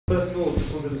First of all,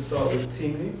 just wanted to start with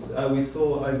team news. We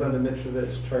saw Aleksandar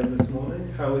Mitrovic train this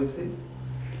morning. How is he?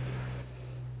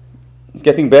 It's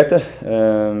getting better.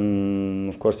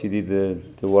 Of course, he did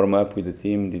the warm up with the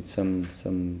team, did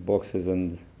some boxes,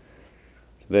 and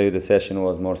today the session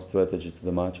was more strategy to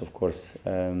the match. Of course,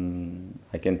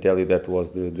 I can tell you that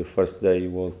was the first day he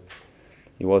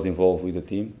was involved with the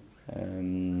team.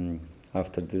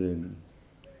 After the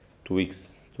 2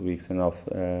 weeks and a half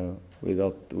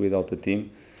without the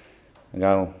team,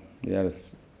 now they are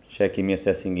checking me,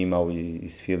 assessing him how he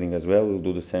is feeling as well. We'll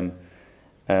do the same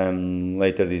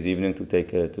later this evening to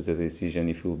take the decision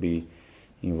if he'll be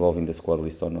involved in the squad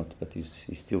list or not. But it's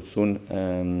still soon.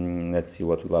 Let's see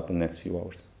what will happen next few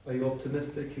hours. Are you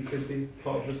optimistic he could be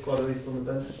part of the squad, at least on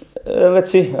the bench?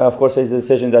 Let's see. Of course, it's a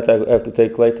decision that I have to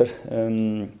take later,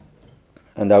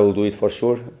 and I will do it for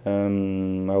sure.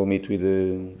 I will meet with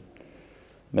the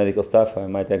medical staff,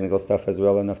 my technical staff as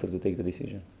well, and after to take the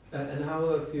decision. And how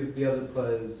are a few of the other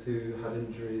players who had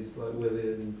injuries, like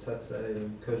William, Tete,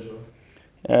 and Kojo?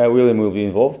 William will be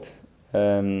involved.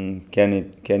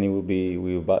 Kenny will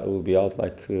be out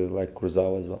like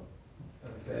Cruzao as well.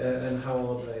 Okay. And how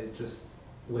are they just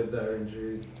with their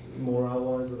injuries?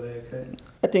 Morale-wise, are they okay?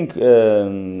 I think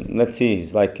let's see.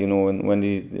 It's like, you know, when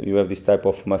you have this type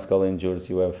of muscular injuries,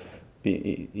 you have,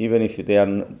 even if they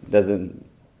are doesn't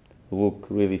look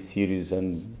really serious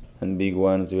and big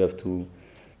ones, you have to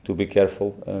be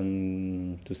careful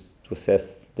and to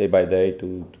assess day by day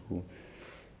to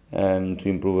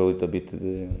improve a little bit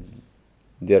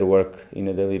their work in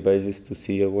a daily basis to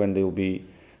see when they will be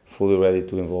fully ready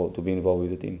to be involved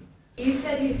with the team. You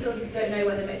said you still don't know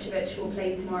whether Mitrovic will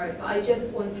play tomorrow, but I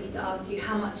just wanted to ask you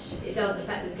how much it does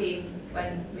affect the team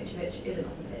when Mitrovic isn't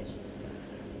on the pitch.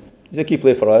 He's a key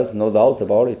player for us, no doubts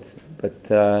about it. But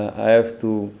I have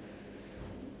to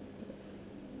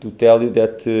tell you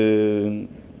that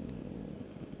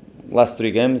last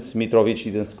 3 games Mitrovic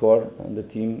didn't score, and the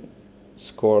team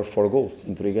scored 4 goals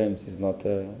in 3 games. It's not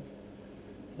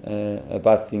a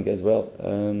bad thing as well.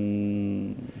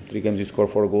 3 games you score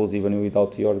 4 goals even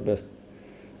without your best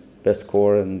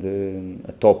scorer and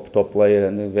a top player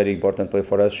and a very important player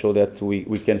for us, show that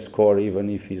we can score even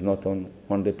if he's not on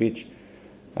the pitch.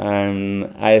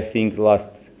 I think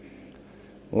last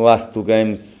 2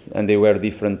 games, and they were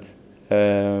different.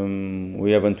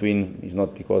 We haven't won. It's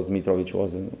not because Mitrovic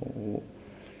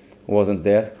wasn't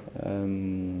there.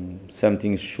 Some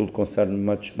things should concern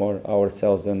much more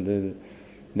ourselves and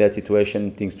that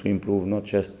situation, things to improve, not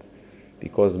just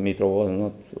because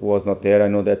Mitro was not there. I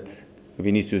know that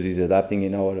Vinicius is adapting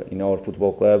in our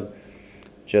football club.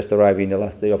 Just arrived in the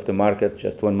last day of the market,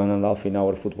 just 1 month and a half in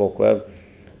our football club.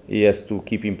 He has to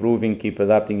keep improving, keep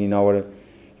adapting in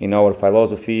our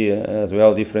philosophy as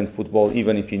well, different football,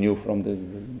 even if he knew from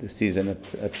the season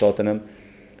at Tottenham.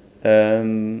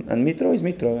 And Mitro is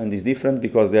Mitro, and is different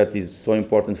because that is so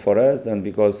important for us, and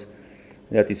because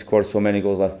that he scored so many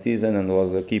goals last season and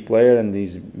was a key player, and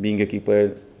he's being a key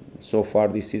player so far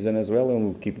this season as well, and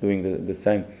we'll keep doing the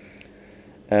same.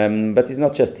 But it's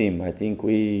not just him. I think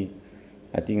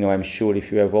no, I'm sure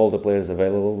if you have all the players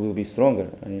available, we'll be stronger.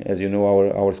 As you know,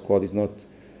 our squad is not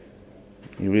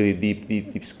a really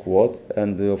deep squad,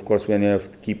 and of course when you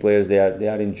have key players, they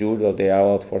are injured or they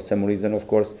are out for some reason. Of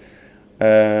course,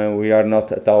 we are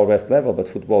not at our best level, but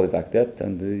football is like that,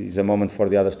 and it's a moment for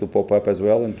the others to pop up as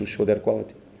well and to show their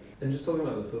quality. And just talking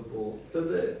about the football, does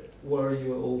it worry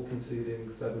you at all conceding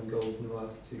 7 goals in the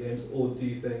last 2 games, or do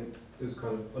you think it was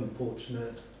kind of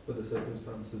unfortunate with the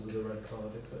circumstances of the red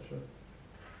card, etc.?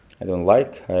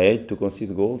 I hate to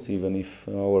concede goals, even if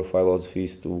our philosophy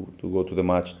is to go to the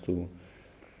match to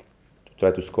try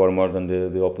to score more than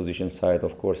the opposition side.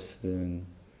 Of course,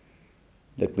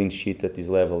 the clean sheet at this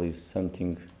level is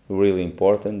something really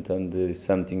important, and is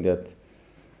something that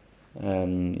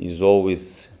is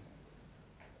always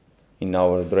in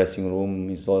our dressing room,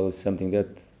 is always something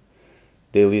that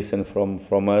they listen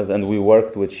from us, and we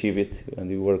work to achieve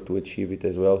it,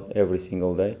 as well every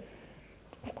single day.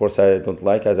 Of course, I don't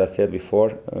like, as I said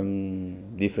before,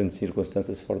 different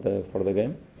circumstances for the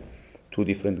game, 2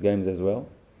 different games as well.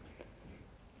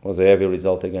 It was a heavy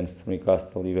result against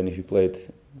Newcastle, even if you played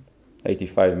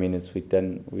 85 minutes with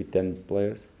 10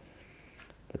 players.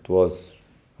 It was,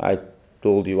 I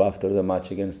told you after the match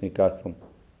against Newcastle,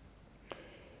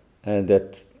 and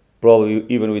that probably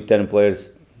even with 10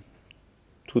 players,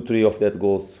 2-3 of that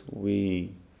goals we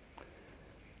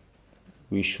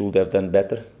should have done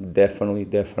better. Definitely.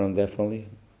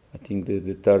 I think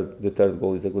the third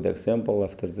goal is a good example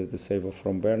after the save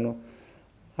from Berno.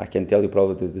 I can tell you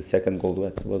probably the second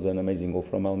goal was an amazing goal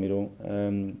from Almiron.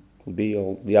 Could be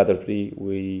all the other 3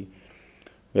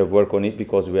 worked on it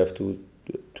because we have to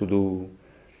do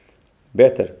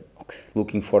better. Okay.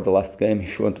 Looking for the last game,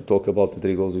 if you want to talk about the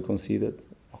 3 goals we conceded,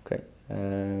 okay.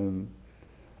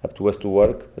 Up to us to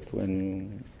work, but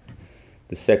when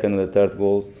the second and the third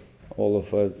goal, all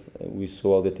of us, we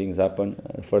saw all the things happen.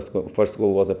 First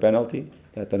goal was a penalty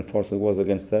that unfortunately was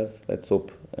against us. Let's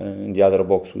hope in the other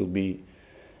box will be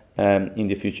in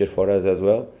the future for us as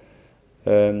well.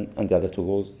 And the other 2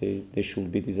 goals, they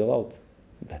should be disallowed.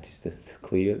 That is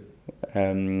clear.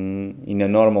 In a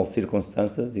normal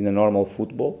circumstances, in a normal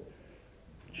football,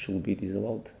 should be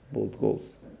disallowed, both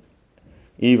goals.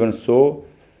 Even so,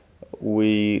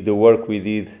 the work we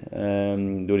did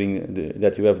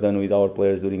that we have done with our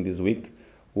players during this week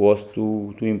was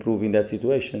to improve in that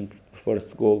situation.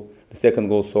 The second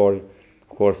goal, sorry, of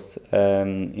course,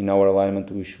 in our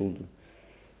alignment we should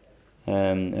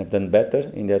have done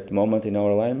better in that moment in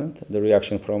our alignment. The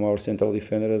reaction from our central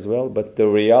defender as well, but the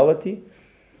reality,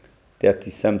 that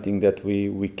is something that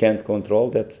we can't control,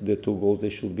 that the 2 goals, they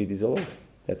should be disallowed.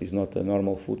 That is not a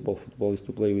normal football. Football is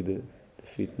to play with the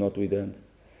feet, not with the hand.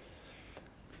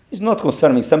 It's not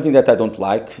concerning, something that I don't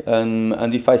like,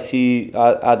 and if I see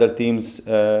other teams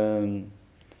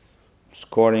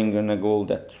scoring on a goal,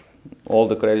 that all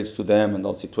the credits to them and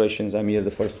all situations, I'm here the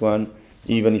first one,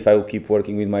 even if I will keep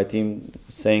working with my team,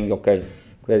 saying, okay,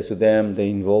 credits to them, they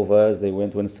involve us, they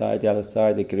went one side, the other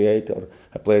side, they create, or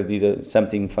a player did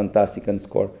something fantastic and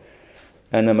scored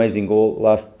an amazing goal.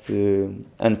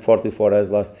 Unfortunately for us,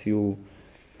 last few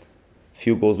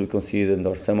goals we conceded,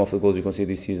 or some of the goals we conceded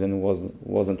this season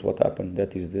wasn't what happened.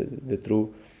 That is the truth.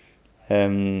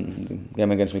 The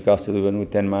game against Newcastle, even with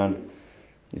 10 man,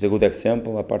 is a good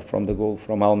example. Apart from the goal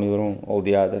from Almiron, all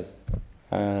the others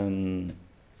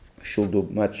should do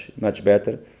much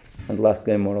better. And last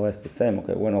game more or less the same.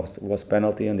 Okay, one was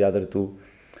penalty, and the other 2,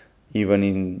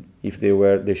 even if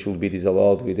they should be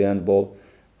disallowed with the handball.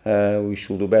 We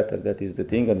should do better. That is the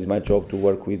thing, and it's my job to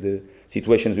work with the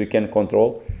situations we can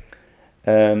control.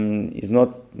 It's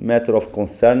not a matter of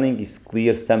concerning, it's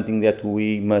clear something that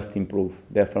we must improve,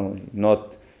 definitely.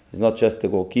 It's not just the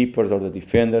goalkeepers or the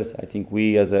defenders. I think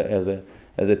we as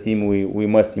a team, we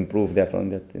must improve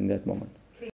definitely in that moment.